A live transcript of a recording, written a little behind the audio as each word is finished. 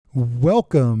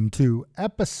Welcome to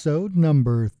episode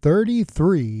number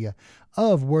 33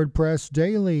 of WordPress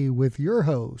Daily with your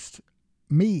host,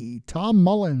 me, Tom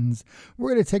Mullins.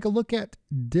 We're going to take a look at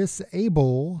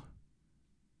disable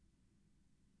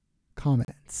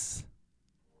comments.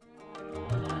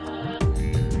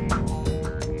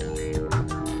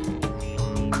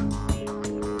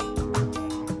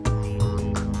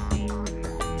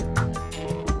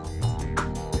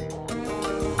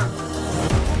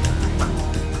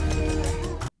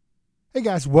 Hey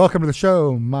guys, welcome to the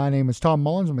show. My name is Tom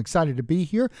Mullins. I'm excited to be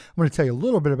here. I'm going to tell you a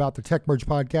little bit about the TechMerge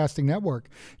Podcasting Network.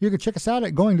 You can check us out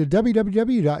at going to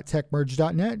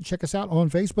www.techmerge.net. Check us out on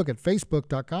Facebook at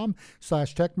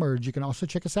facebook.com/techmerge. You can also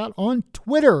check us out on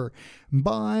Twitter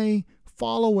by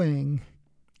following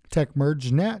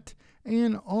TechMergeNet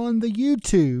and on the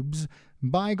YouTubes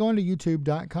by going to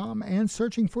youtube.com and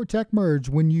searching for TechMerge.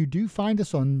 When you do find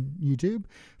us on YouTube,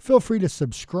 feel free to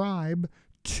subscribe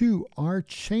to our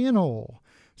channel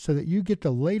so that you get the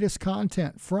latest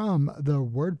content from the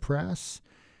WordPress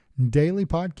Daily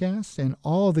Podcast and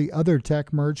all the other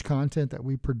TechMerge content that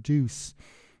we produce.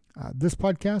 This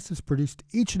podcast is produced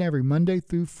each and every Monday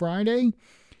through Friday.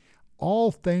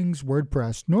 All things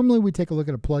WordPress. Normally we take a look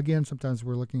at a plugin. Sometimes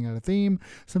we're looking at a theme.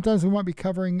 Sometimes we might be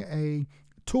covering a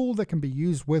tool that can be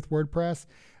used with WordPress.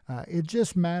 It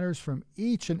just matters from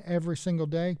each and every single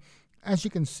day. As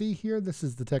you can see here, this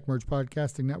is the TechMerge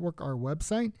Podcasting Network, our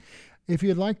website. If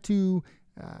you'd like to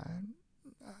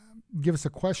give us a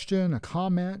question, a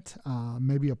comment,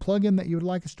 maybe a plugin that you would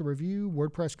like us to review,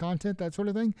 WordPress content, that sort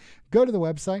of thing, go to the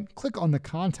website, click on the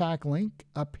contact link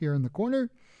up here in the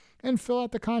corner, and fill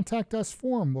out the Contact Us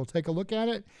form. We'll take a look at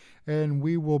it, and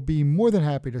we will be more than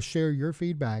happy to share your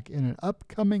feedback in an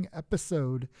upcoming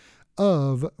episode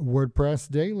of WordPress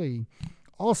Daily.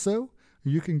 Also,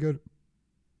 you can go to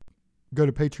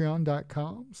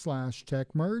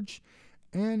patreon.com/techmerge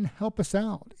and help us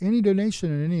out. Any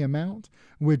donation in any amount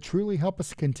would truly help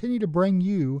us continue to bring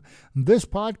you this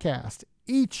podcast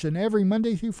each and every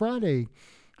Monday through Friday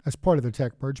as part of the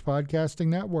TechMerge Podcasting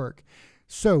Network.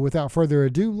 So without further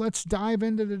ado, let's dive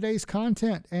into today's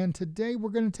content. And today we're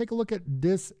going to take a look at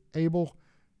disable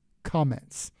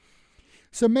comments.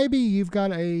 So maybe you've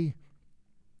got a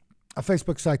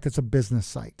Facebook site that's a business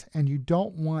site and you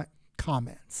don't want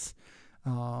comments.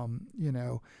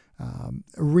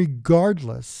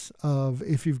 Regardless of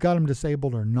if you've got them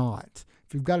disabled or not,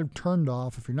 if you've got them turned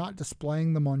off, if you're not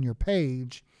displaying them on your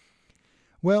page,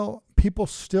 well, people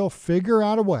still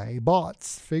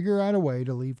bots figure out a way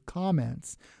to leave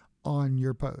comments on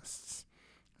your posts.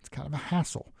 It's kind of a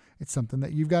hassle. It's something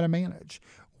that you've got to manage.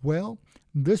 Well,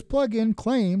 this plugin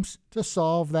claims to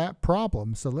solve that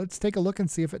problem. So let's take a look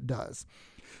and see if it does.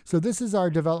 So this is our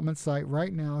development site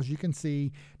right now. As you can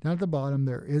see down at the bottom,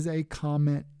 there is a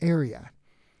comment area.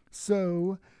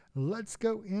 So let's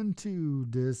go into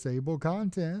disable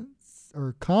contents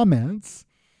or comments.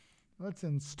 Let's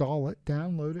install it,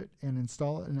 download it, and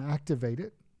install it and activate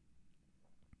it.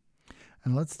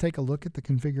 And let's take a look at the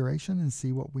configuration and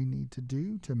see what we need to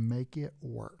do to make it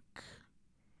work.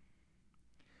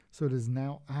 So it is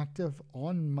now active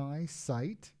on my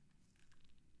site.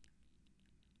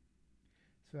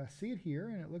 So I see it here,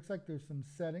 and it looks like there's some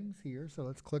settings here. So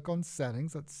let's click on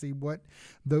settings. Let's see what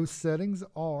those settings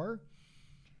are.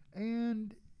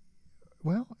 And,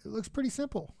 well, it looks pretty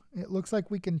simple. It looks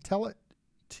like we can tell it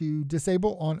to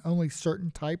disable on only certain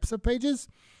types of pages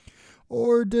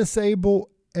or disable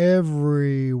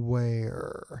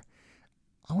everywhere.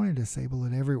 I want to disable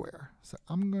it everywhere. So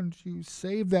I'm going to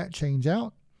save that change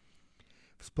out.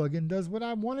 If this plugin does what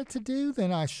I want it to do,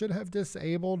 then I should have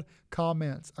disabled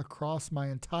comments across my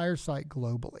entire site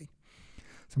globally.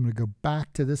 So I'm going to go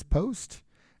back to this post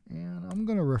and I'm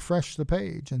going to refresh the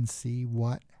page and see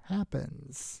what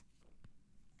happens.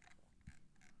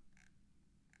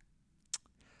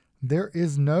 There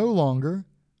is no longer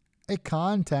a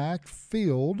contact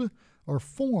field or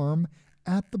form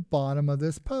at the bottom of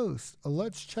this post.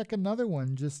 Let's check another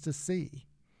one just to see.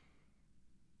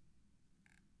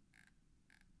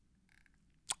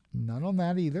 None on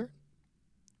that either.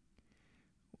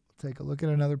 We'll take a look at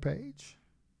another page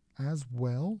as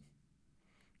well.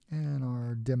 And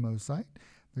our demo site.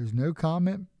 There's no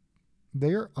comment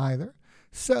there either.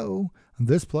 So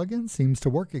this plugin seems to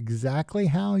work exactly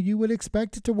how you would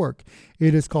expect it to work.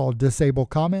 It is called Disable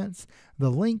Comments. The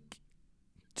link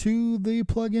to the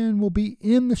plugin will be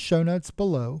in the show notes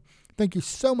below. Thank you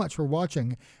so much for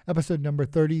watching episode number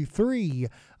 33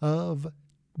 of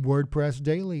WordPress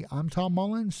Daily. I'm Tom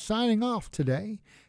Mullins signing off today.